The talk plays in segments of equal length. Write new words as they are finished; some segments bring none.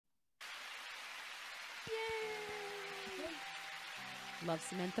Yay! Love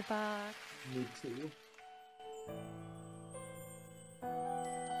Samantha Park. Me too.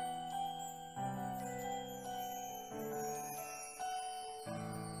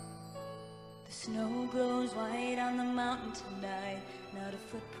 The snow glows white on the mountain tonight, not a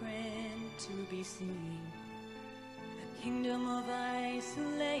footprint to be seen. A kingdom of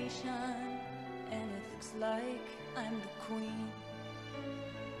isolation, and it looks like I'm the queen.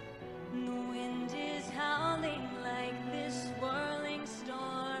 The wind is howling like this swirling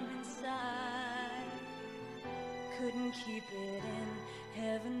storm inside. Couldn't keep it in,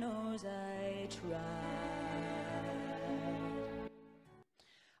 heaven knows I tried.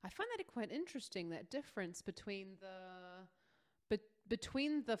 I find that quite interesting, that difference between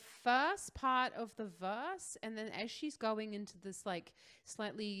between the first part of the verse and then as she's going into this like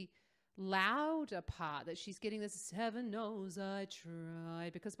slightly louder part, that she's getting this heaven knows I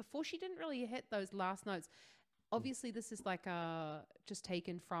tried, because before she didn't really hit those last notes. Obviously this is like just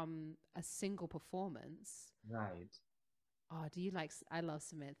taken from a single performance. Right. Oh, do you like, I love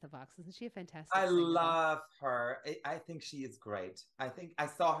Samantha Fox. Isn't she a fantastic I singer? love her. I think she is great. I think I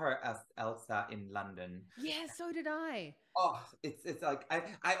saw her as Elsa in London. Yeah, so did I. Oh, it's like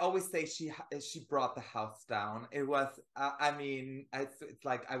I always say she brought the house down. It was I mean it's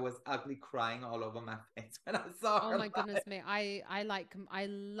like I was ugly crying all over my face when I saw her. Oh my goodness me. I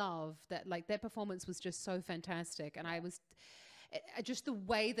love that, like that performance was just so fantastic, and I was just the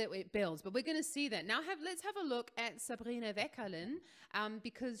way that it builds. But we're going to see that now. Let's have a look at Sabrina Weckerlin,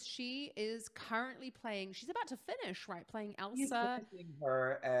 because she is currently playing. She's about to finish, right? Playing Elsa. She's finishing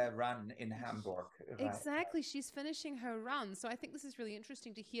her run in Hamburg. Right? Exactly, she's finishing her run. So I think this is really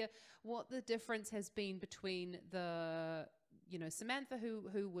interesting to hear what the difference has been between the, Samantha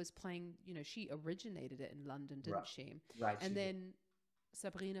who was playing, she originated it in London, didn't she? Right. And then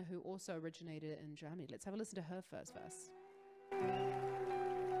Sabrina, who also originated it in Germany. Let's have a listen to her first verse.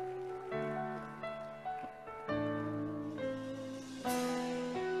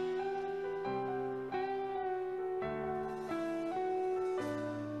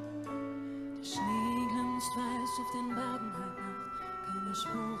 Weiß auf den Bergen heute Nacht, keine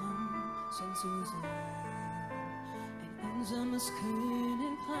Spuren sind zu sehen. Ein einsames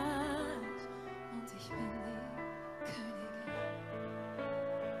Königreich und ich bin die Königin.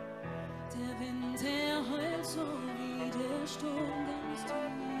 Der Wind, der heult so wie der Sturm ganz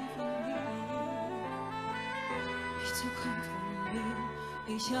tief in mir. Nichts kommt von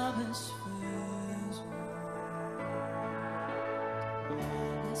mir, ich habe es versucht.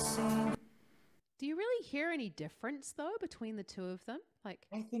 Lass sie. Do you really hear any difference though between the two of them? Like,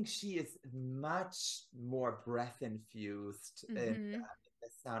 I think she is much more breath infused in the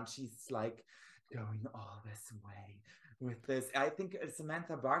sound. She's like going all this way with this. I think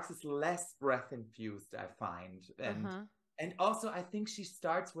Samantha Barks is less breath infused, I find. And also I think she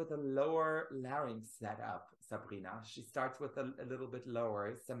starts with a lower larynx setup, Sabrina. She starts with a little bit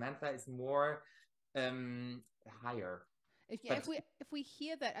lower. Samantha is more higher. If we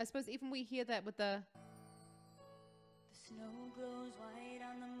hear that, I suppose even we hear that with the snow glows white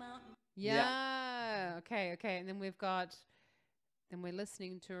on the mountain. Yeah. Okay. And then then we're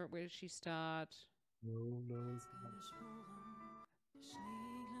listening to it. Where does she start?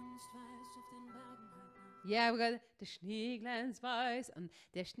 Yeah, we got the Schnee glänzt weiß und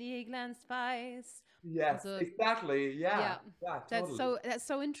der Schnee glänzt weiß. Yes, exactly. Yeah, totally. That's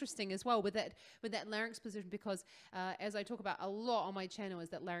so interesting as well with that larynx position, because as I talk about a lot on my channel, is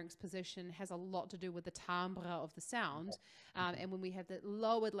that larynx position has a lot to do with the timbre of the sound, and when we have the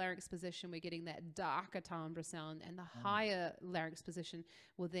lowered larynx position, we're getting that darker timbre sound, and the higher larynx position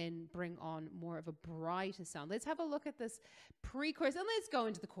will then bring on more of a brighter sound. Let's have a look at this pre-chorus and let's go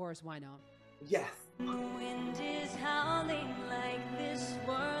into the chorus. Why not? Yes. The wind is howling like this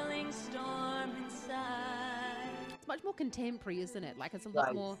swirling storm inside. It's much more contemporary, isn't it? Like it's a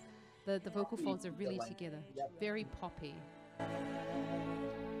lot more, the vocal folds are really together. Very poppy.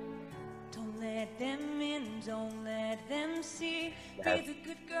 Don't let them in, don't let them see. Be the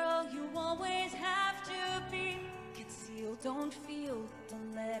good girl you always have to be. Conceal, don't feel,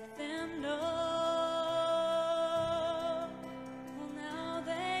 don't let them know. Well, now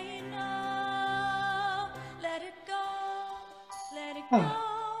they know. Let it go, let it go.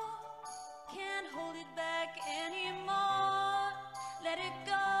 Can't hold it back anymore. Let it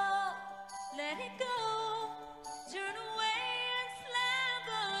go, let it go. Turn away and slam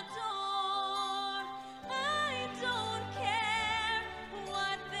the door. I don't care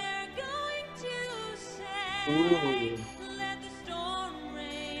what they're going to say. Let the storm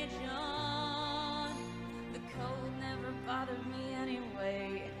rage on. The cold never bothered me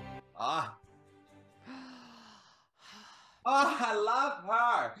anyway. Oh, I love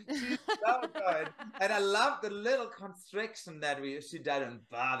her. She's so good. And I love the little constriction that she didn't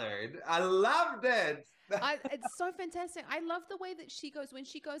bothered. I loved it. It's so fantastic. I love the way that she goes when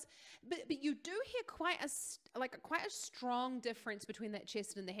she goes, but you do hear quite a strong difference between that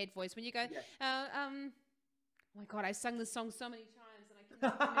chest and the head voice when you go, Yes. oh my God, I sung this song so many times and I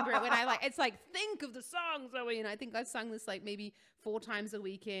can't remember it. When it's like, think of the song, Zoe. And I think I've sung this like maybe 4 times a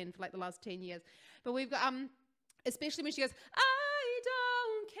weekend for like the last 10 years. But we've got, especially when she goes, I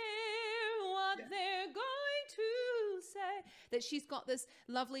don't care what they're going to say, that she's got this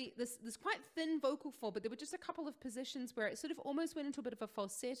lovely, this quite thin vocal fold, but there were just a couple of positions where it sort of almost went into a bit of a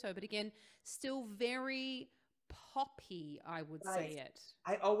falsetto, but again, still very poppy, I would say it.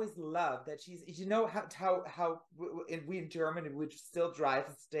 I always love that she's, you know, how we in Germany would still drive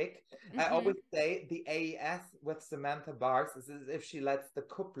a stick. I always say the AES with Samantha Barks is as if she lets the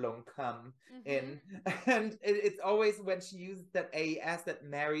Kupplung come in. And it's always when she uses that AES that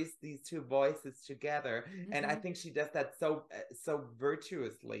marries these two voices together. And I think she does that so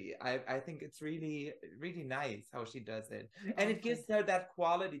virtuously. I think it's really, really nice how she does it. And it gives her that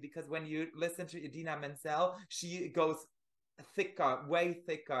quality, because when you listen to Idina Menzel, she goes thicker, way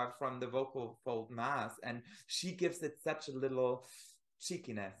thicker from the vocal fold mass, and she gives it such a little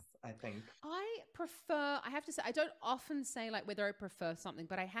cheekiness, I think. I have to say, I don't often say like whether I prefer something,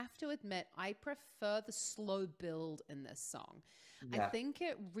 but I have to admit I prefer the slow build in this song. I think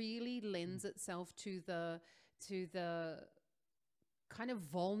it really lends itself to the kind of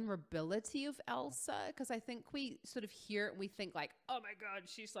vulnerability of Elsa, because I think we sort of hear it and we think like, oh my God,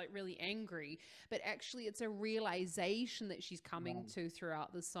 she's like really angry, but actually it's a realization that she's coming to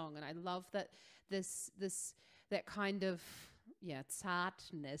throughout the song. And I love that that kind of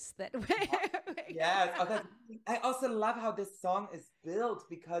zartness that I also love how this song is built,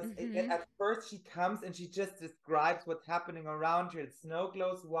 because at first she comes and she just describes what's happening around her. Snow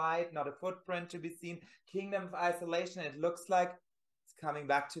glows white, not a footprint to be seen, kingdom of isolation. It looks like coming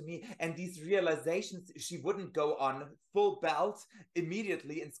back to me, and these realizations, she wouldn't go on full belt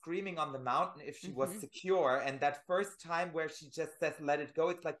immediately and screaming on the mountain if she was secure. And that first time where she just says let it go,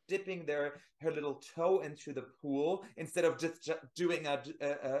 it's like dipping her little toe into the pool instead of just doing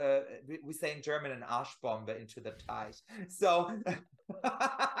we say in German an Arschbombe into the tide. So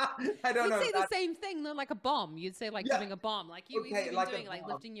I don't know. You'd say the same thing though, like a bomb. You'd say like doing a bomb, like you even like doing like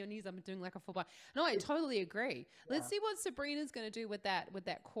lifting your knees up and doing like a full bomb. No, I totally agree. Let's see what Sabrina's going to do with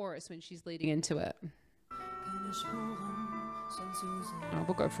that chorus when she's leading into it.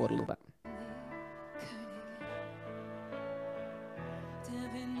 We'll go forward a little bit.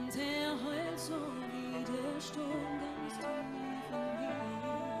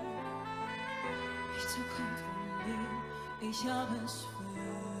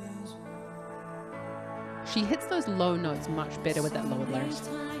 She hits those low notes much better with that lower larynx.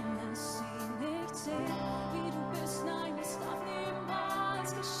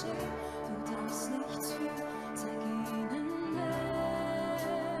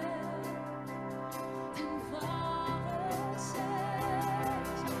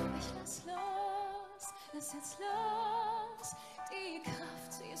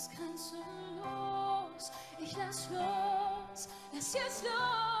 Jetzt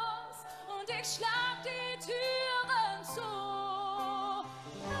los und ich schlag die Türen zu.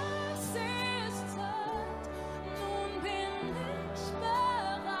 Es ist Zeit, nun bin ich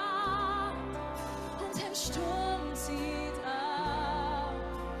bereit und ein Sturm zieht ab.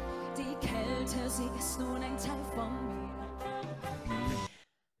 Die Kälte, sie ist nun ein Teil von mir.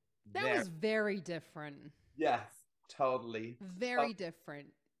 That was very different. Yes, totally. Very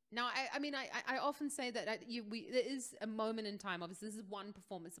different. Now, I mean, I often say that there is a moment in time. Obviously, this is one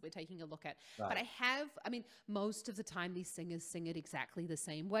performance that we're taking a look at. Right. But I mean, most of the time these singers sing it exactly the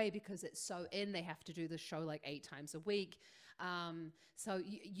same way because it's so in. They have to do the show like 8 times a week. So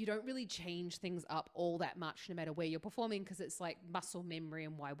you don't really change things up all that much no matter where you're performing, because it's like muscle memory,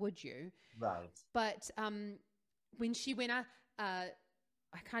 and why would you? Right. But when she went, I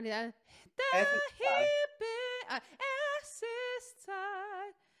kind of...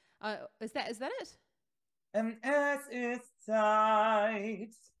 Is that it? Es ist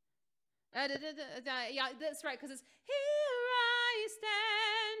Zeit. Yeah, that's right, because it's here I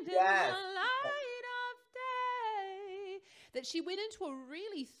stand in the light of day. That she went into a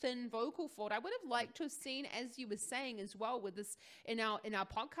really thin vocal fold. I would have liked to have seen, as you were saying as well, with this in our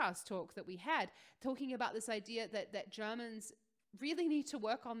podcast talk that we had, talking about this idea that Germans really need to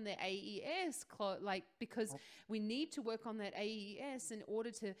work on their AES, because we need to work on that AES in order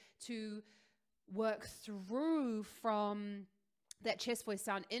to work through from that chest voice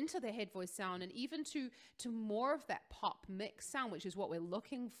sound into the head voice sound, and even to more of that pop mix sound, which is what we're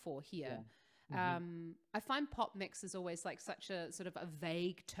looking for here. I find pop mix is always like such a sort of a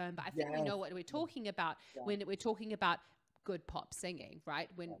vague term, but I think we know what we're talking about when we're talking about good pop singing, right?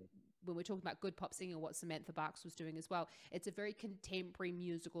 When we're talking about good pop singing, what Samantha Barks was doing as well, it's a very contemporary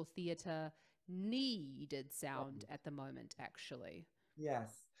musical theatre needed sound at the moment, actually.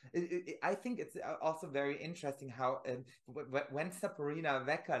 Yes. I think it's also very interesting how when Sabrina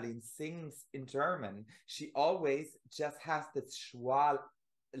Weckerlin sings in German, she always just has this schwal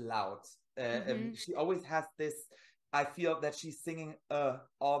laut. She always has this. I feel that she's singing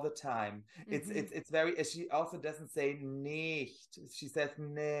all the time. It's very. She also doesn't say nicht. She says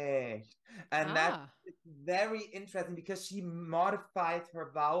nicht, and that's very interesting because she modifies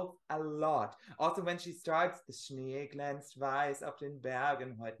her vowels a lot. Also, when she starts, the Schnee glänzt weiß auf den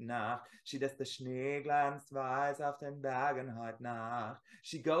Bergen heute Nacht. She does the Schnee glänzt weiß auf den Bergen heute Nacht.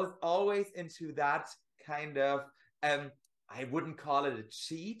 She goes always into that kind of. I wouldn't call it a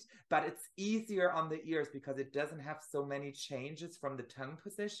cheat, but it's easier on the ears because it doesn't have so many changes from the tongue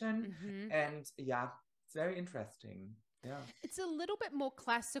position. And yeah, it's very interesting. Yeah. It's a little bit more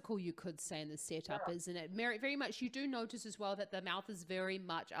classical, you could say, in the setup, isn't it? Very much. You do notice as well that the mouth is very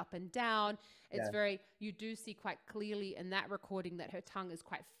much up and down. It's very, you do see quite clearly in that recording that her tongue is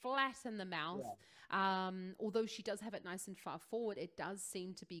quite flat in the mouth. Although she does have it nice and far forward, it does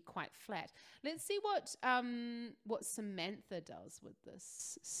seem to be quite flat. Let's see what Samantha does with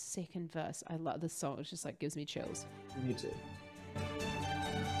this second verse. I love this song. It just like gives me chills. Me too.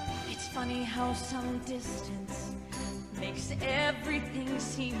 It's funny how some distance makes everything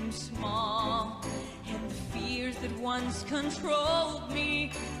seem small, and the fears that once controlled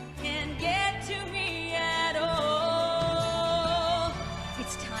me can't get to me at all.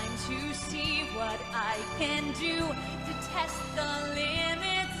 It's time to see what I can do to test the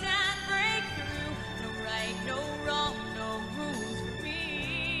limits and break through. No right, no wrong, no rules for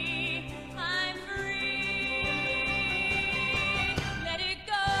me. I'm free. Let it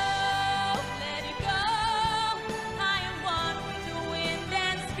go, let it go. I am one with the wind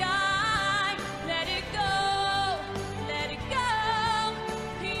and sky. Let it go, let it go.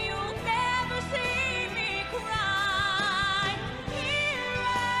 You'll never see me cry. Here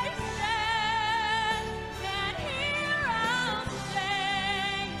I stand, and here I'll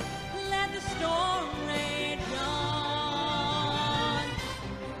stay. Let the storm rage on.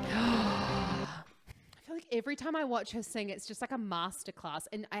 I feel like every time I watch her sing, it's just like a masterclass.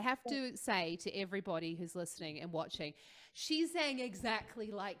 And I have to say to everybody who's listening and watching, she sang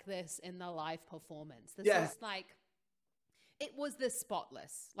exactly like this in the live performance. This is like, it was this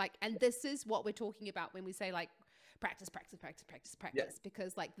spotless. Like, and this is what we're talking about when we say like practice, practice, practice, practice, practice.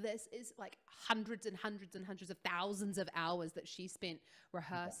 Because like this is like hundreds and hundreds and hundreds of thousands of hours that she spent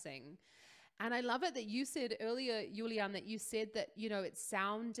rehearsing. And I love it that you said earlier, Julian, that you said that, you know, it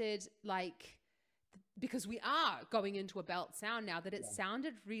sounded like, because we are going into a belt sound now, that it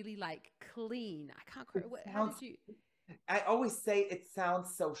sounded really like clean. I can't quite, how did you? I always say it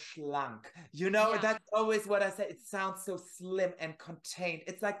sounds so schlank. You know, that's always what I say. It sounds so slim and contained.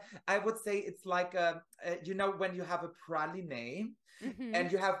 It's like, I would say it's like, you know, when you have a praline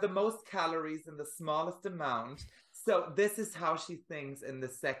and you have the most calories in the smallest amount. So this is how she sings in the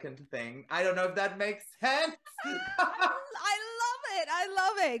second thing. I don't know if that makes sense. I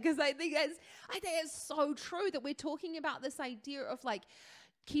love it because I think it's so true that we're talking about this idea of like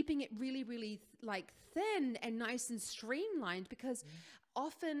keeping it really, really like thin and nice and streamlined, because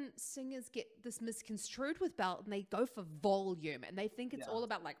often singers get this misconstrued with belt and they go for volume and they think it's all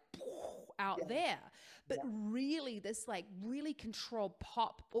about like out there. But really this like really controlled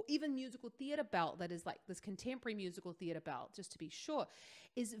pop or even musical theatre belt that is like this contemporary musical theatre belt, just to be sure,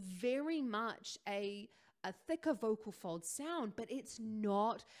 is very much a thicker vocal fold sound, but it's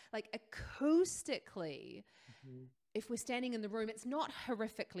not like acoustically. If we're standing in the room, it's not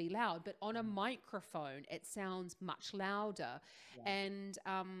horrifically loud, but on a microphone, it sounds much louder. And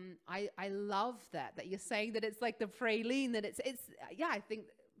I love that you're saying that it's like the praline, that it's I think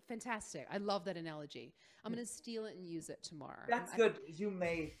fantastic. I love that analogy. I'm going to steal it and use it tomorrow. That's good. You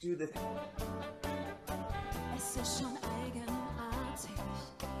may do this. Es ist schon eigenartig,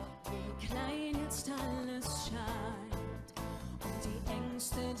 wie klein jetzt alles scheint. Und die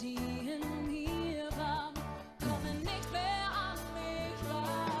Ängste, die in mir waren, kommen nicht mehr an mich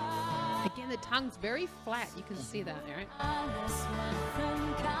ran. Again, the tongue's very flat. You can see that, right? Alles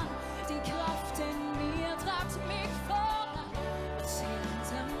machen kann, die Kraft in mir treibt mich voran. Was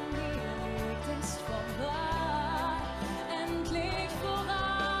hinter mir liegt, ist vorbei, endlich voran.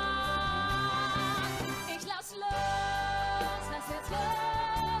 Ich lass los, lass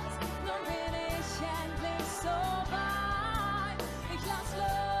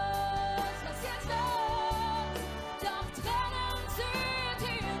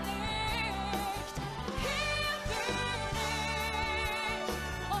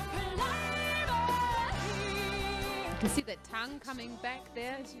can see that tongue coming back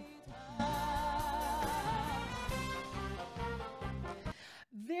there.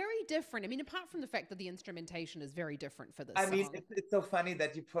 Very different. I mean, apart from the fact that the instrumentation is very different for this I mean, song. it's so funny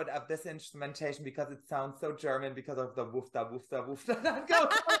that you put up this instrumentation because it sounds so German because of the woof da woof da woof da that goes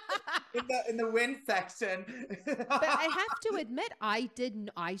on in the wind section. But I have to admit,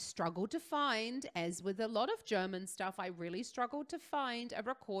 I struggled to find, as with a lot of German stuff, I really struggled to find a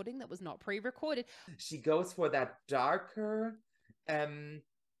recording that was not pre-recorded. She goes for that darker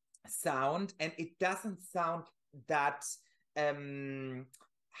sound, and it doesn't sound that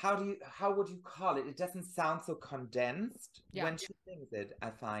how would you call it? It doesn't sound so condensed when she sings it,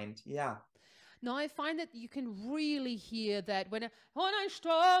 I find. Yeah. No, I find that you can really hear that when ein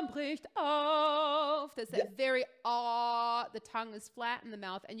Sturm bricht auf, there's that very the tongue is flat in the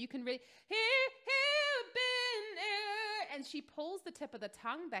mouth, and you can really and she pulls the tip of the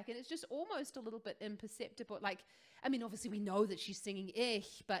tongue back, and it's just almost a little bit imperceptible. Like, I mean, obviously we know that she's singing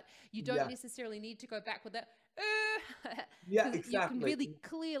ich, but you don't necessarily need to go back with that. Yeah, exactly. You can really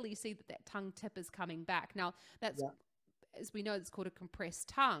clearly see that tongue tip is coming back. Now, that's, as we know, it's called a compressed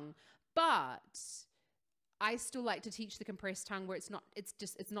tongue, but I still like to teach the compressed tongue where it's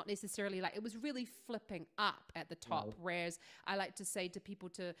not necessarily like, it was really flipping up at the top, whereas I like to say to people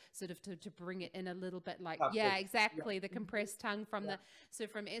to sort of to bring it in a little bit like, the compressed tongue from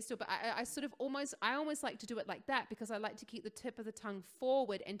from Estill. But I almost like to do it like that because I like to keep the tip of the tongue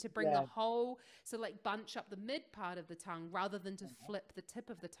forward and to bring the whole, so like bunch up the mid part of the tongue rather than to flip the tip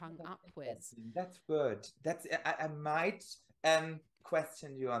of the tongue upwards. That's good. I might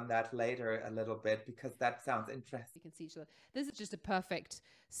question you on that later a little bit because that sounds interesting. You can see each other. This is just a perfect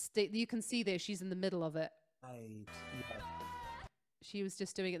state. You can see there she's in the middle of it. Right. Yeah. She was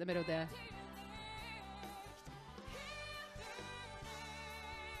just doing it in the middle there.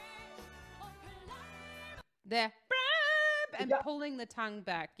 There. And pulling the tongue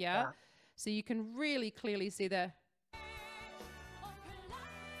back, so you can really clearly see there.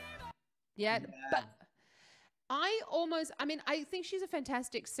 But I think she's a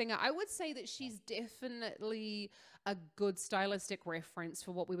fantastic singer. I would say that she's definitely a good stylistic reference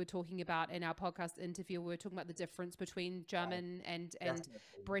for what we were talking about in our podcast interview. We were talking about the difference between German and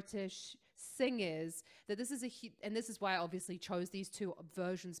British singers, that this is and this is why I obviously chose these two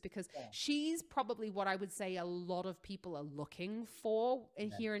versions, because she's probably what I would say a lot of people are looking for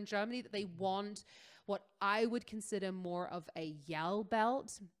here in Germany, that they want what I would consider more of a yell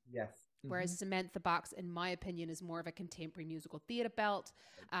belt. Yes. Whereas Samantha Bach's, in my opinion, is more of a contemporary musical theatre belt,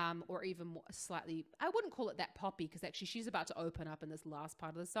 or even more slightly, I wouldn't call it that poppy, because actually she's about to open up in this last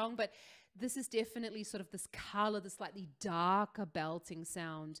part of the song, but this is definitely sort of this colour, the slightly darker belting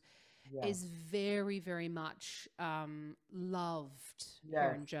sound is very, very much loved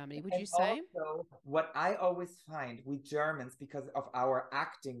here in Germany. Would you say? Also, what I always find, we Germans, because of our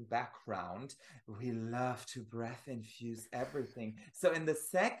acting background, we love to breath infuse everything. So in the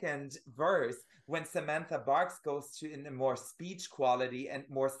second verse, when Samantha Barks goes to in a more speech quality and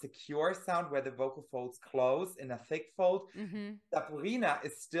more secure sound, where the vocal folds close in a thick fold, Sabrina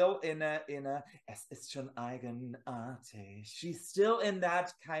is still in a es ist schon eigenartig. She's still in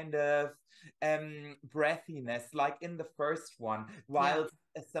that kind of breathiness, like in the first one, while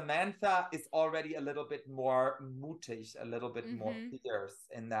Samantha is already a little bit more mutig, a little bit more fierce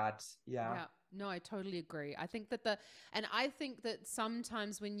in that. No, I totally agree. I think that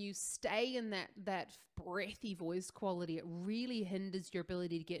sometimes when you stay in that breathy voice quality, it really hinders your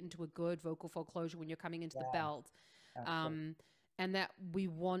ability to get into a good vocal fold closure when you're coming into the belt. And that we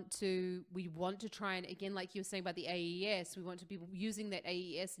want to try and, again, like you were saying about the AES, we want to be using that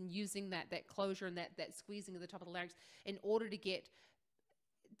AES and using that closure and that squeezing of the top of the larynx in order to get,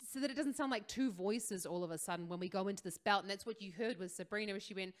 so that it doesn't sound like two voices all of a sudden when we go into this belt. And that's what you heard with Sabrina, where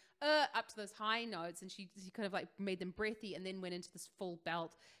she went up to those high notes, and she kind of like made them breathy and then went into this full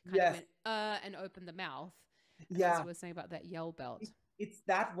belt, kind of went and opened the mouth. As we were saying about that yell belt. It's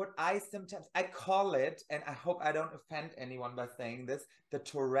that what I call it, and I hope I don't offend anyone by saying this, the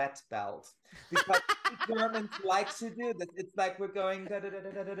Tourette belt. Because Germans like to do this. It's like we're going da da da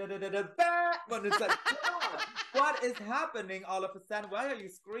da da da da da da, when it's like, God, what is happening all of a sudden? Why are you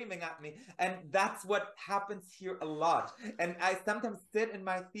screaming at me? And that's what happens here a lot. And I sometimes sit in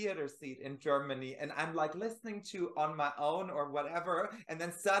my theater seat in Germany, and I'm like listening to on my own or whatever, and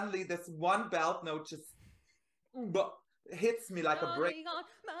then suddenly this one belt note just hits me like a brick. You know,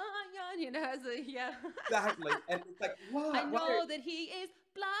 Exactly. And it's like, what? I know that he is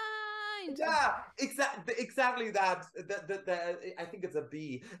mind. Yeah, exactly that. I think it's a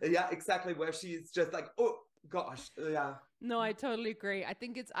B. Yeah, exactly, where she's just like, oh gosh, yeah. No, I totally agree. I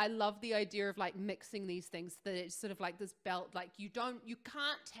think I love the idea of like mixing these things, that it's sort of like this belt, like you can't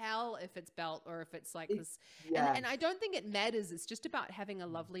tell if it's belt or if it's like this. Yeah, And I don't think it matters. It's just about having a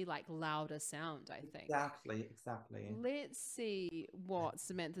lovely, like louder sound, I think. exactly. Let's see what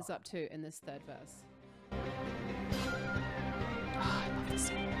Samantha's up to in this third verse. Oh, I love this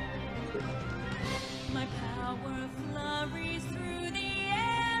song. My power flurries through the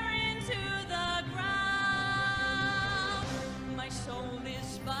air into the ground. My soul is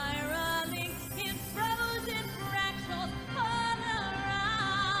spiraling in frozen fractals all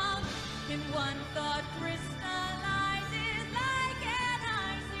around. In one thought crystallizes like an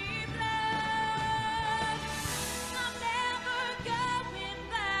icy flood. I'm never going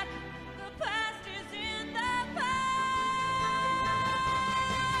back. The past is in the past.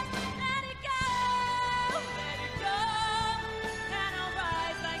 Let it go, and I'll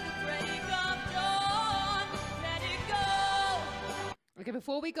rise like the break of dawn. Let it go. Okay,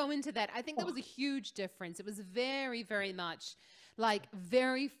 before we go into that, I think there was a huge difference. It was very, very much like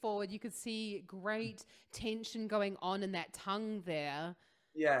very forward. You could see great tension going on in that tongue there.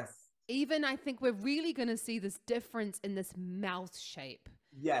 Yes, Even I think we're really going to see this difference in this mouth shape.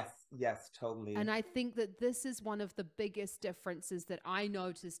 yes, totally. And I think that this is one of the biggest differences that I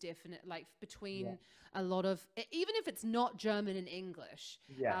noticed, definitely, like between a lot of, even if it's not German and English,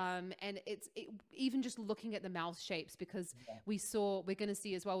 Yes. and even just looking at the mouth shapes, because we're going to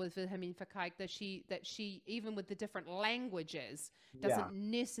see as well with Wilhelmine Verkaik that she even with the different languages doesn't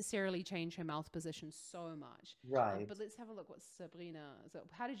necessarily change her mouth position so much. Right. But let's have a look what Sabrina. So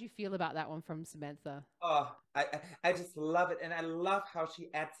how did you feel about that one from Samantha? Oh, I just love it. And I love how she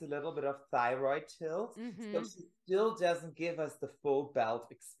adds a little bit of thyroid tilt. So she still doesn't give us the full belt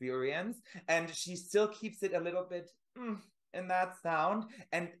experience. And she still keeps it a little bit in that sound.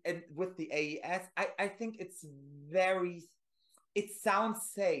 And with the AES, I think it sounds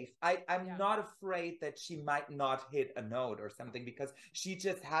safe. I'm not afraid that she might not hit a note or something, because she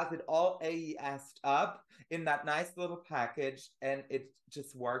just has it all AES'd up in that nice little package, and it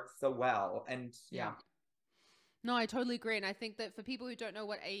just works so well. And yeah. No, I totally agree. And I think that for people who don't know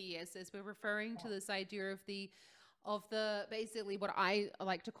what AES is, we're referring to this idea of the basically what I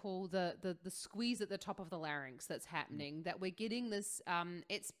like to call the squeeze at the top of the larynx that's happening, that we're getting this,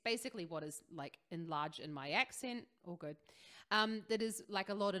 it's basically what is like enlarged in my accent, all good. That is like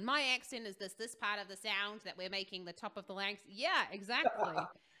a lot in my accent is this part of the sound that we're making the top of the larynx. Yeah, exactly.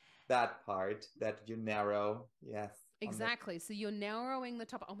 That part that you narrow. Yes. Exactly. So you're narrowing the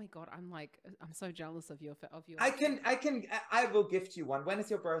top. Oh my God. I'm so jealous of your. I will gift you one. When is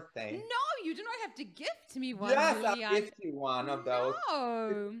your birthday? No, you do not have to gift me one. Yes, Julian. I'll gift you one of those.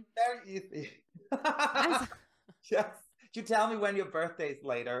 No. It's very easy. Yes. You tell me when your birthday is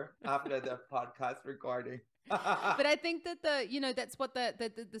later after the podcast recording. But I think that that's what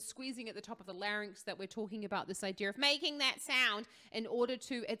the squeezing at the top of the larynx that we're talking about, this idea of making that sound in order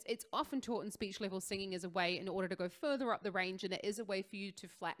to, it's often taught in speech level singing as a way in order to go further up the range, and it is a way for you to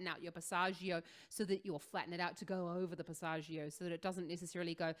flatten out your passaggio, so that you'll flatten it out to go over the passaggio, so that it doesn't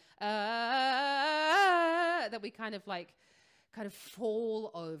necessarily go that we kind of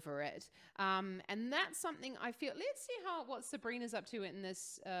fall over it, and that's something I feel. Let's see what Sabrina's up to in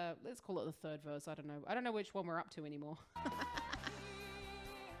this. Let's call it the third verse. I don't know which one we're up to anymore.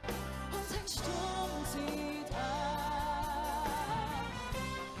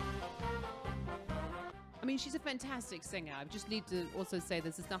 I mean, she's a fantastic singer. I just need to also say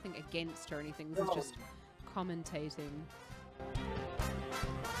this is nothing against her or anything. This is just commentating.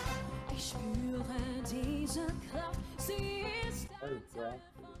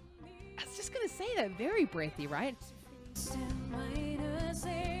 I was just going to say that. Very breathy, right? The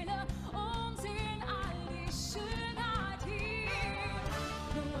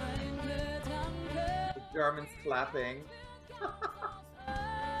Germans clapping.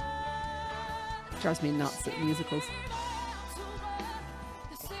 Drives me nuts at musicals.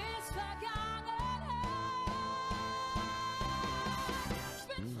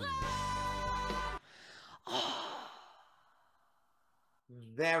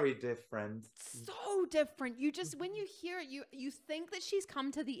 Very different. So different. You just, when you hear it, you think that she's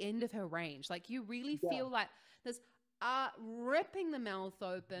come to the end of her range. Like you really feel like this ripping the mouth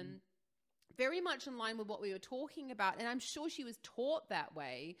open, very much in line with what we were talking about. And I'm sure she was taught that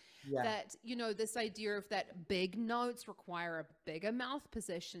way, that, this idea of that big notes require a bigger mouth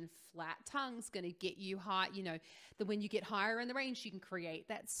position. Flat tongue's going to get you high, that when you get higher in the range, you can create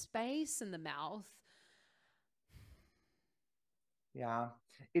that space in the mouth. Yeah,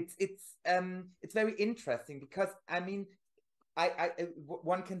 it's very interesting because I mean,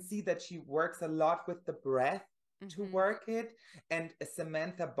 one can see that she works a lot with the breath to work it, and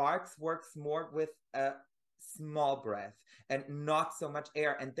Samantha Barks works more with a small breath and not so much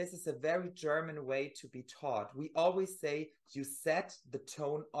air. And this is a very German way to be taught. We always say you set the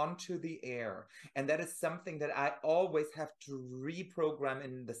tone onto the air, and that is something that I always have to reprogram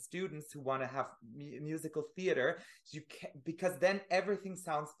in the students who want to have musical theater. You can, because then everything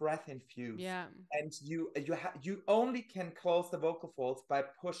sounds breath infused. Yeah. And you only can close the vocal folds by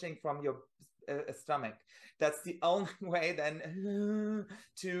pushing from your stomach. That's the only way then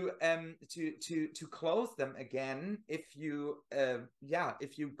to close them again. If you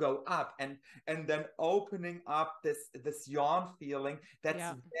if you go up and then opening up this yawn feeling,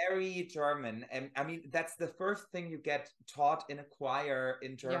 that's very German. And I mean, that's the first thing you get taught in a choir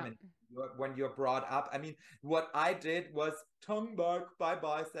in German. When you're brought up. I mean, what I did was tongue bark,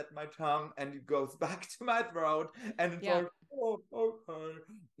 bye-bye, set my tongue, and it goes back to my throat. And it's like, oh, okay,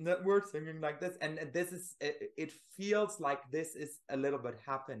 that we're singing like this. And this is, it feels like this is a little bit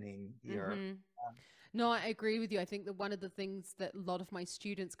happening here. No, I agree with you. I think that one of the things that a lot of my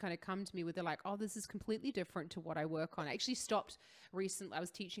students kind of come to me with, they're like, oh, this is completely different to what I work on. I actually stopped recently. I was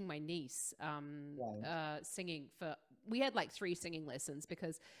teaching my niece singing we had like 3 singing lessons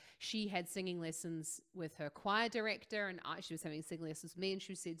because she had singing lessons with her choir director, and she was having singing lessons with me, and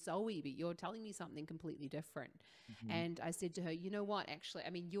she said, Zoe, but you're telling me something completely different. And I said to her, you know what, actually, I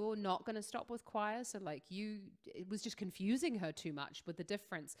mean, you're not going to stop with choir. So like it was just confusing her too much with the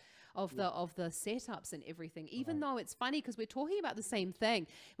difference of the setups and everything, even though it's funny because we're talking about the same thing.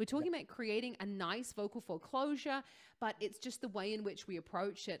 We're talking about creating a nice vocal fold closure, but it's just the way in which we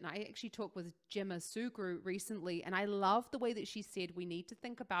approach it. And I actually talked with Gemma Sugru recently, and I love the way that she said we need to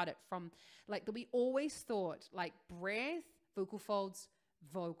think about it from like that we always thought like breath, vocal folds,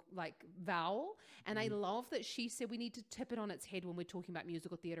 like vowel. And I love that she said we need to tip it on its head when we're talking about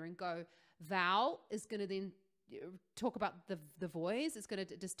musical theater and go, vowel is going to then talk about the voice, it's going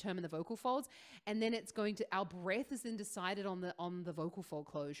to determine the vocal folds, and then it's going to, our breath is then decided on the vocal fold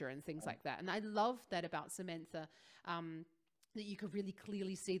closure and things like that. And I love that about Samantha, that you could really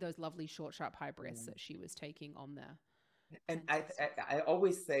clearly see those lovely short sharp high breaths that she was taking on there. And I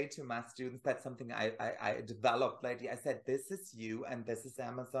always say to my students, that's something I developed lately. I said, this is you and this is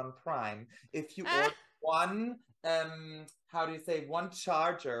Amazon Prime. If you order one, how do you say, one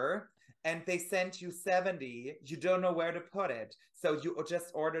charger, and they sent you 70, you don't know where to put it. So you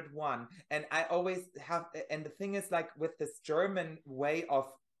just ordered one. And I always have, and the thing is like with this German way of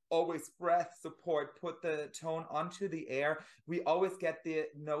always breath support, put the tone onto the air, we always get the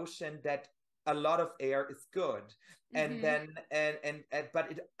notion that a lot of air is good. And then,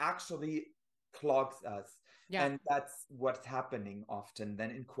 but it actually clogs us. Yeah. And that's what's happening often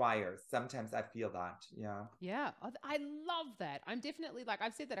then in choirs. Sometimes I feel that. Yeah. Yeah. I love that. I'm definitely like,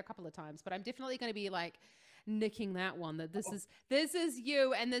 I've said that a couple of times, but I'm definitely going to be like nicking that one, that this is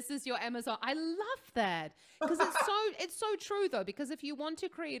you and this is your Amazon. I love that because it's so true though, because if you want to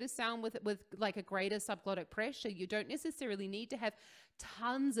create a sound with like a greater subglottic pressure, you don't necessarily need to have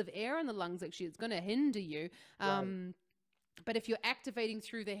tons of air in the lungs. Actually, it's going to hinder you. But if you're activating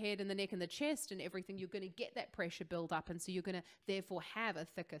through the head and the neck and the chest and everything, you're going to get that pressure build up. And so you're going to therefore have a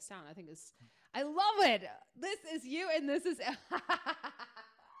thicker sound. I love it. This is you and this is...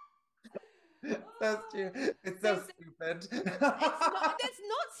 That's true. It's so stupid. That's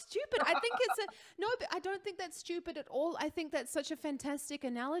not stupid. I think but I don't think that's stupid at all. I think that's such a fantastic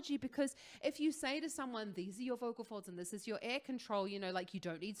analogy, because if you say to someone, these are your vocal folds and this is your air control, you know, like you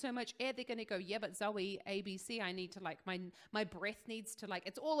don't need so much air, they're going to go, yeah, but Zoe, ABC, I need to like, my breath needs to like,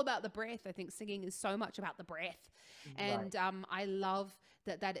 it's all about the breath. I think singing is so much about the breath. And I love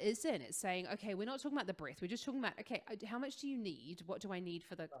that isn't. It's saying, okay, we're not talking about the breath. We're just talking about, okay, how much do you need? What do I need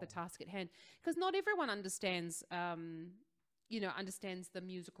for the task at hand? Because not everyone understands, understands the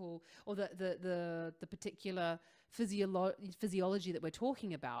musical or the particular physiology that we're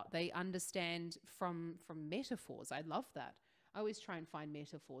talking about. They understand from metaphors. I love that. I always try and find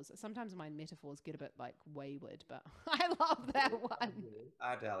metaphors. Sometimes my metaphors get a bit like wayward, but I love that one.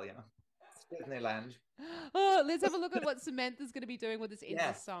 I tell you. Disneyland. Oh, let's have a look at what Samantha's going to be doing with this end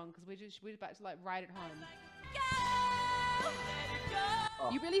of the song, because we're about to like write it home.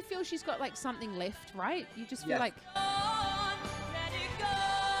 You really feel she's got like something left, right? You just feel like...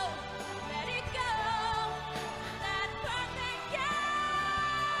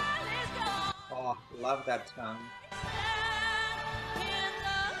 Oh, love that tongue.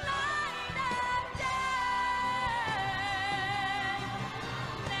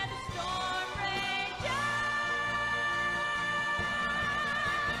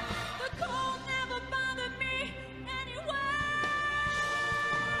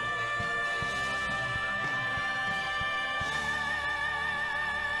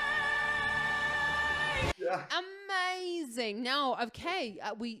 Yeah. Amazing. Now, okay,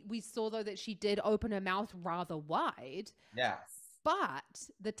 we saw though that she did open her mouth rather wide. Yes. But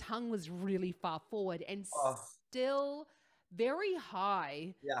the tongue was really far forward and still very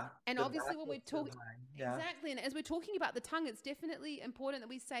high. Yeah. And the obviously back when we're is still talking, high. Yeah. exactly. And as we're talking about the tongue, it's definitely important that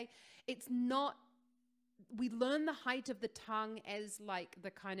we say it's not, we learn the height of the tongue as like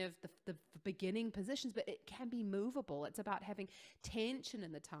the kind of the beginning positions, but it can be movable. It's about having tension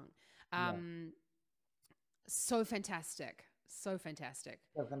in the tongue. So fantastic. So fantastic.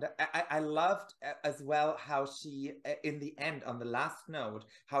 I loved as well how she, in the end, on the last note,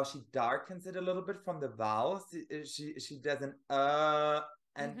 how she darkens it a little bit from the vowels. She does an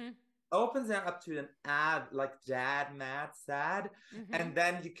and opens it up to an ad, like dad, mad, sad. And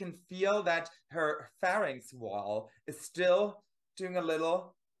then you can feel that her pharynx wall is still doing a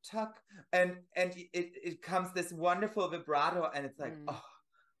little tuck. And it comes this wonderful vibrato, and it's like, oh,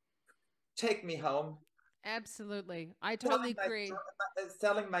 take me home. Absolutely. I totally agree.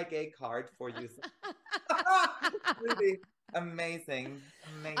 Selling my gay card for you. Really amazing.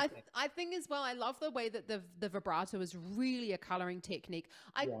 I think as well, I love the way that the vibrato is really a coloring technique.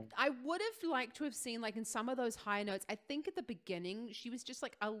 I would have liked to have seen, like, in some of those higher notes, I think at the beginning she was just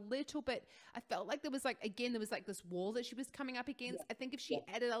like a little bit, I felt like there was like, again, there was like this wall that she was coming up against. I think if she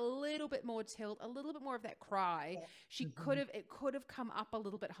added a little bit more tilt, a little bit more of that cry, she could have, it could have come up a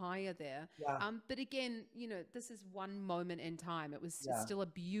little bit higher there. But again, you know, this is one moment in time. It was still a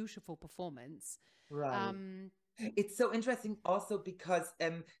beautiful performance. Right. It's so interesting also because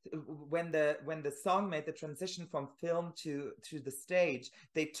when the song made the transition from film to the stage,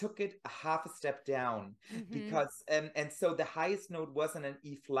 they took it a half a step down because and so the highest note wasn't an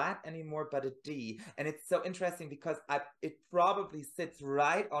E flat anymore but a D, and it's so interesting because it probably sits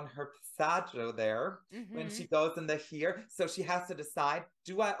right on her passaggio there when she goes in the here, so she has to decide,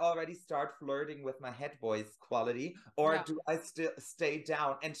 do I already start flirting with my head voice quality, or do I still stay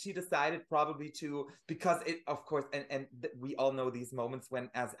down? And she decided probably to, because it, of course, and we all know these moments when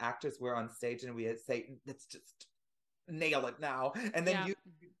as actors we're on stage and we say, let's just nail it now, and then you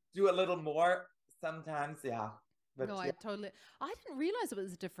do a little more sometimes. But no, I didn't realize it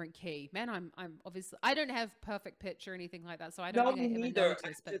was a different key. Man, I'm obviously, I don't have perfect pitch or anything like that, so I don't think I ever noticed.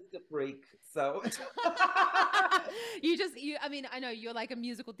 I'm just a freak, so. I mean, I know you're like a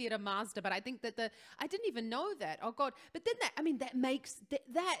musical theater master, but I think that I didn't even know that. Oh God. But then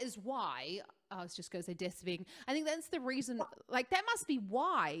that is why, I was just going to say deswegen. I think that's the reason, like that must be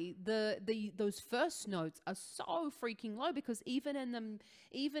why those first notes are so freaking low, because even in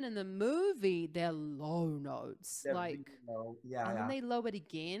the movie, they're low notes. They're like, really low. And then they lower it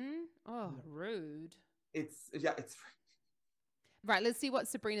again. Oh, rude. It's right. Let's see what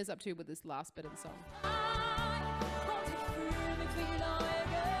Sabrina's up to with this last bit of the song.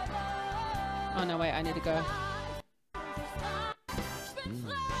 Oh no, wait, I need to go.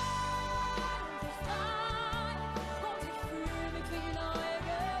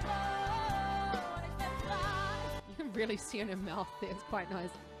 You can really see in her mouth there. It's quite nice.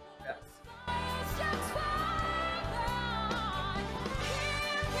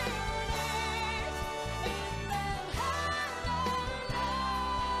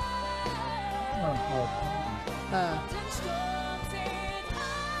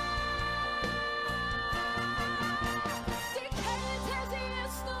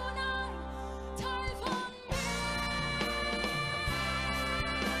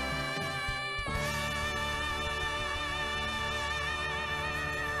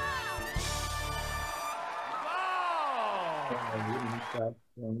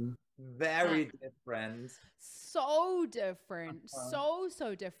 Very different. So different.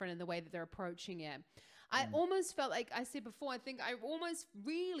 So different in the way that they're approaching it. I almost felt like I said before, I think I almost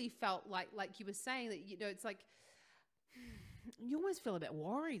really felt like you were saying that, you know, it's like you almost feel a bit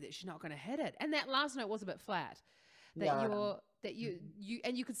worried that she's not going to hit it. And that last note was a bit flat. And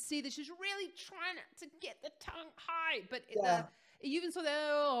you could see that she's really trying to get the tongue high, but you even saw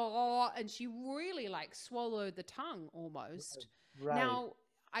that, and she really like swallowed the tongue almost. Right. Now,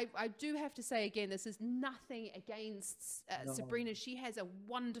 I do have to say again, this is nothing against Sabrina. She has a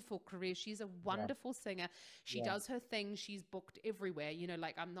wonderful career. She's a wonderful singer. She does her thing. She's booked everywhere. You know,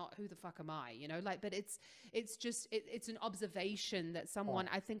 like, I'm not, who the fuck am I? You know, like, but it's just, it's an observation that someone,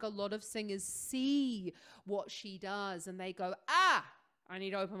 I think a lot of singers see what she does and they go, I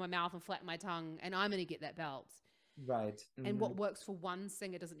need to open my mouth and flatten my tongue and I'm going to get that belt. Right. And what works for one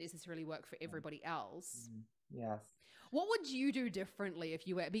singer doesn't necessarily work for everybody else. Yes. What would you do differently if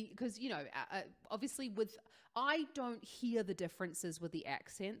you were, because, you know, obviously I don't hear the differences with the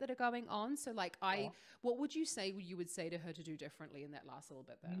accent that are going on. So like, what would you say you would say to her to do differently in that last little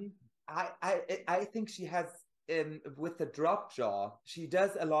bit there? I think she has, with the drop jaw, she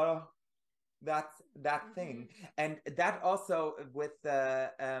does a lot of that thing, and that also with the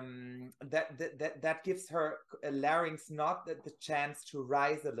that gives her larynx not the chance to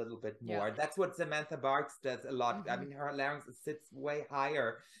rise a little bit more. That's what Samantha Barks does a lot. I mean, her larynx sits way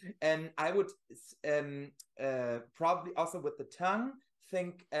higher, and I would probably also with the tongue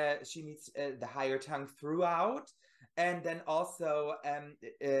think she needs the higher tongue throughout. And then also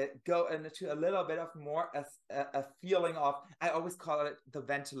go into a little bit of more a feeling of, I always call it the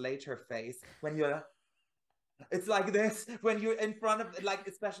ventilator face. When you're, it's like this, when you're in front of, like,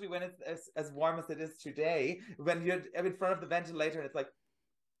 especially when it's as warm as it is today, when you're in front of the ventilator, and it's like,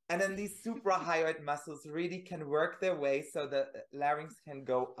 and then these suprahyoid muscles really can work their way so the larynx can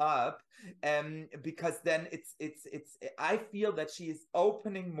go up, because then it's I feel that she is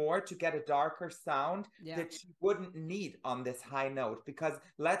opening more to get a darker sound that she wouldn't need on this high note. Because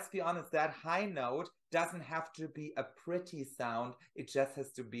let's be honest, that high note doesn't have to be a pretty sound. It just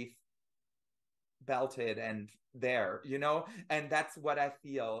has to be belted and there, you know? And that's what I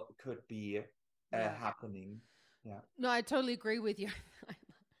feel could be happening. Yeah. No, I totally agree with you.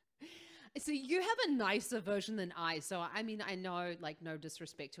 So you have a nicer version than I. So, I mean, I know, like, no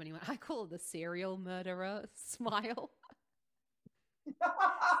disrespect to anyone, I call it the serial murderer smile.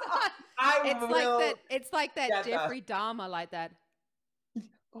 It's like that Jeffrey Dahmer, like that.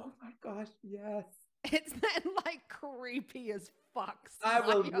 Oh my gosh, yes. It's that, like, creepy as fuck smile. I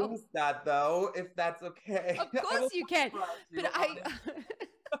will use that, though, if that's okay. Of course you can. But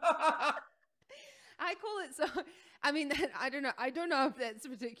I call it so. I mean, I don't know. I don't know if that's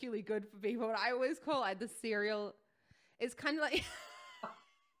particularly good for people. But I always call it the serial. It's kind of like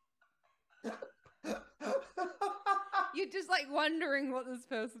you're just like wondering what this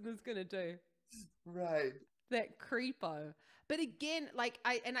person is gonna do. Right. That creepo. But again, like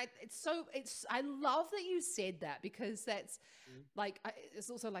I love that you said that, because that's like, it's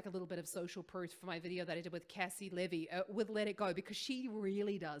also like a little bit of social proof for my video that I did with Cassie Levy with Let It Go, because she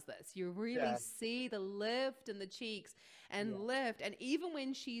really does this. You really see the lift in the cheeks and lift. And even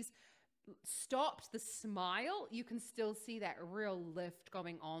when she's stopped the smile, you can still see that real lift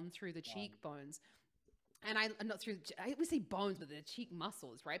going on through the cheekbones. And I always say bones, but the cheek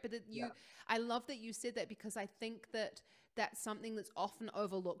muscles, right? But I love that you said that, because I think that that's something that's often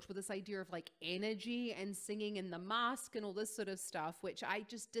overlooked with this idea of like energy and singing in the mask and all this sort of stuff, which I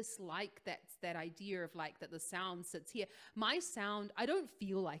just dislike that idea of like that the sound sits here. My sound, I don't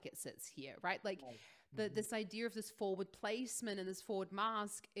feel like it sits here, right? Like this idea of this forward placement and this forward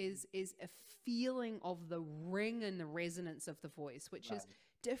mask is a feeling of the ring and the resonance of the voice, which is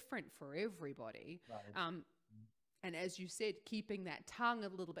different for everybody. And as you said, keeping that tongue a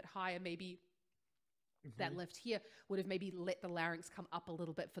little bit higher, maybe that lift here would have maybe let the larynx come up a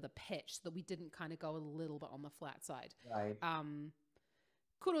little bit for the pitch, so that we didn't kind of go a little bit on the flat side.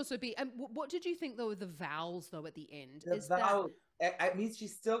 Could also be. And what did you think though with the vowels though at the end? The vowels, I mean, she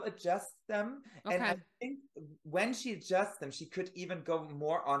still adjusts them, and I think when she adjusts them, she could even go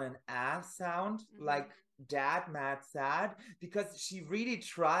more on an ah sound, like dad, mad, sad, because she really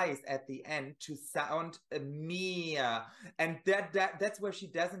tries at the end to sound Mia, and that's where she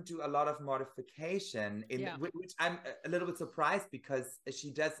doesn't do a lot of modification, which I'm a little bit surprised, because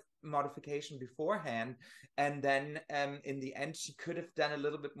she does modification beforehand, and then in the end she could have done a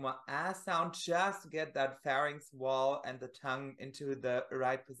little bit more ah sound just to get that pharynx wall and the tongue into the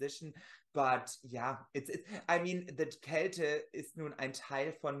right position. But yeah, it's I mean, the Kälte ist nun ein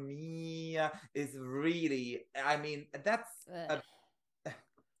Teil von mir is really, I mean, that's a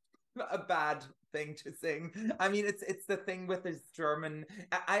bad thing to sing. I mean, it's the thing with this German.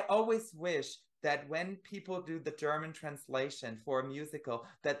 I always wish that when people do the German translation for a musical,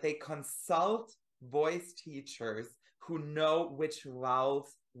 that they consult voice teachers who know which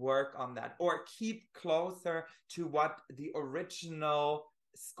vowels work on that, or keep closer to what the original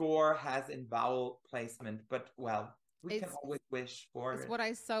score has in vowel placement. But well, we can always wish for it. It's what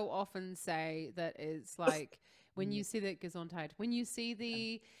I so often say, that is like when you see that Gesundheit, when you see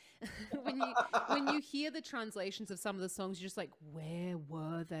the when you hear the translations of some of the songs, you're just like, where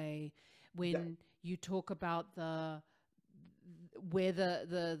were they when you talk about where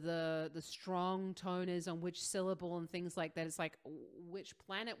the strong tone is on which syllable and things like that? It's like, which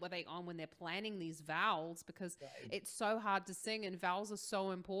planet were they on when they're planning these vowels, because it's so hard to sing and vowels are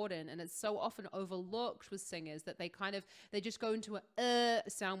so important, and it's so often overlooked with singers that they just go into a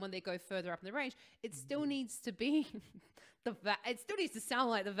sound when they go further up in the range. It still needs to be it still needs to sound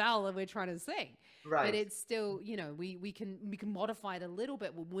like the vowel that we're trying to sing. Right. But it's still, you know, we can modify it a little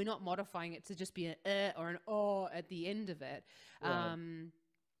bit. We're not modifying it to just be an or an o at the end of it. Right.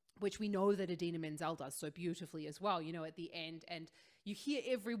 Which we know that Idina Menzel does so beautifully as well, you know, at the end. And you hear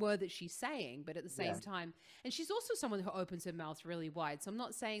every word that she's saying, but at the same time, and she's also someone who opens her mouth really wide. So I'm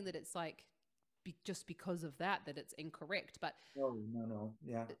not saying that it's like just because of that it's incorrect, but no.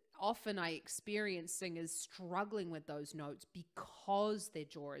 Yeah. Often I experience singers struggling with those notes because their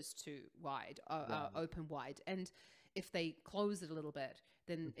jaw is too wide, open wide. And if they close it a little bit,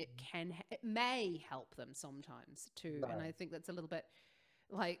 then it may help them sometimes too. Right. And I think that's a little bit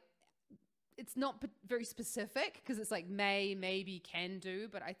like, it's not very specific, because it's like maybe, can do,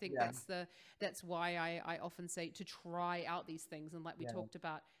 but I think that's why I often say to try out these things. And like we talked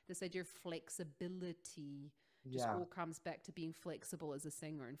about, this idea of flexibility just all comes back to being flexible as a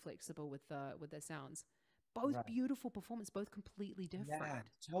singer and flexible with their sounds. Both beautiful performance, both completely different. Yeah,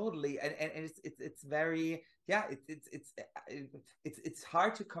 totally. And it's very, it's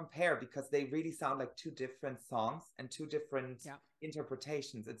hard to compare because they really sound like two different songs and two different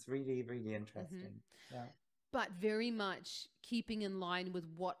interpretations. It's really, really interesting. Yeah. But very much keeping in line with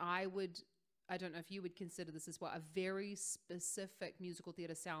what I don't know if you would consider this as well, a very specific musical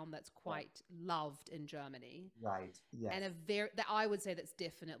theatre sound that's quite loved in Germany. Right. Yes. And that I would say that's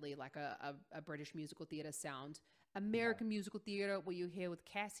definitely like a British musical theatre sound. American musical theatre, what you hear with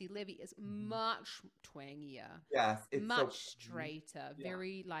Cassie Levy, is much twangier. Yes. It's much straighter,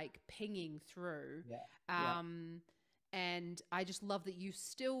 very like pinging through. Yeah. And I just love that you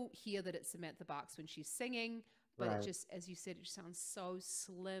still hear that it's Samantha Barks when she's singing, but it just, as you said, it just sounds so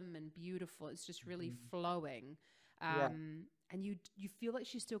slim and beautiful. It's just really flowing. And you feel like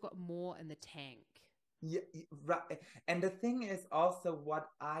she's still got more in the tank. Yeah, right. And the thing is also what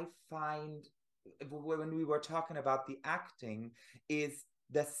I find when we were talking about the acting is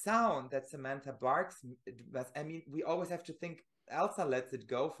the sound that Samantha Barks was. I mean, we always have to think Elsa lets it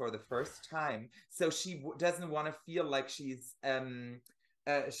go for the first time. So she doesn't want to feel like she's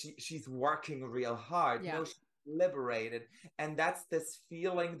working real hard. Yeah. No, she's liberated, and that's this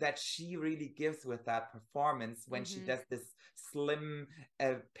feeling that she really gives with that performance when she does this slim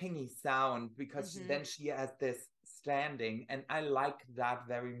pingy sound, because then she has this standing, and I like that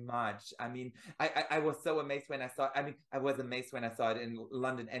very much. I mean, I was so amazed when I saw it. I mean, I was amazed when I saw it in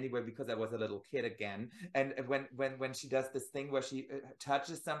London anyway, because I was a little kid again, and when she does this thing where she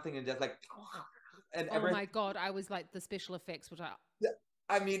touches something and just like and my god, I was like, the special effects, which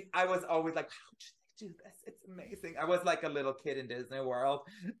I mean, I was always like, how did they do this? It's amazing. I was like a little kid in Disney World,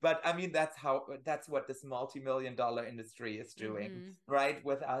 but I mean, that's what this multi-million-dollar industry is doing, right,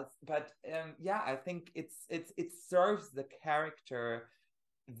 with us. But I think it serves the character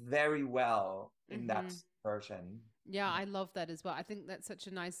very well in that version. Yeah, I love that as well. I think that's such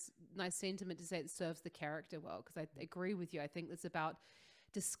a nice sentiment to say it serves the character well, because I agree with you. I think it's about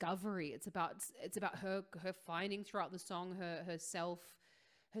discovery. It's about her finding throughout the song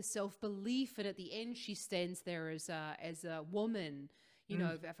her self-belief, and at the end she stands there as a woman, you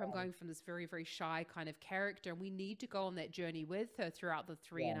know, if I'm going from this very, very shy kind of character, and we need to go on that journey with her throughout the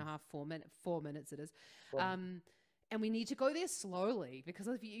 4 minutes it is. And we need to go there slowly, because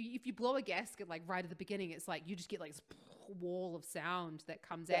if you blow a gasket like right at the beginning, it's like you just get like this wall of sound that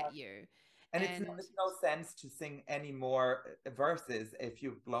comes at you. And it makes no sense to sing any more verses if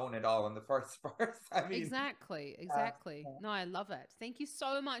you've blown it all in the first verse. I mean, exactly. No, I love it. Thank you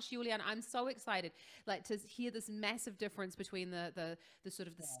so much, Julian. I'm so excited, like, to hear this massive difference between the sort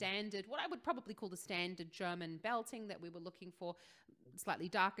of the standard, what I would probably call the standard German belting that we were looking for, slightly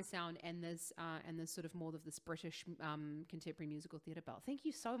darker sound, and this sort of more of this British contemporary musical theatre belt. Thank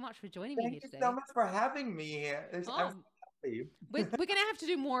you so much for joining me here today. Thank you so much for having me. We're going to have to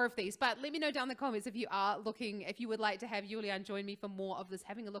do more of these, but let me know down in the comments if you would like to have Julian join me for more of this,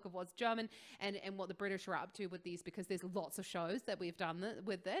 having a look at what's German and what the British are up to with these, because there's lots of shows that we've done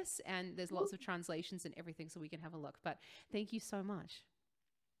with this, and there's lots of translations and everything, so we can have a look. But thank you so much.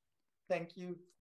 Thank you.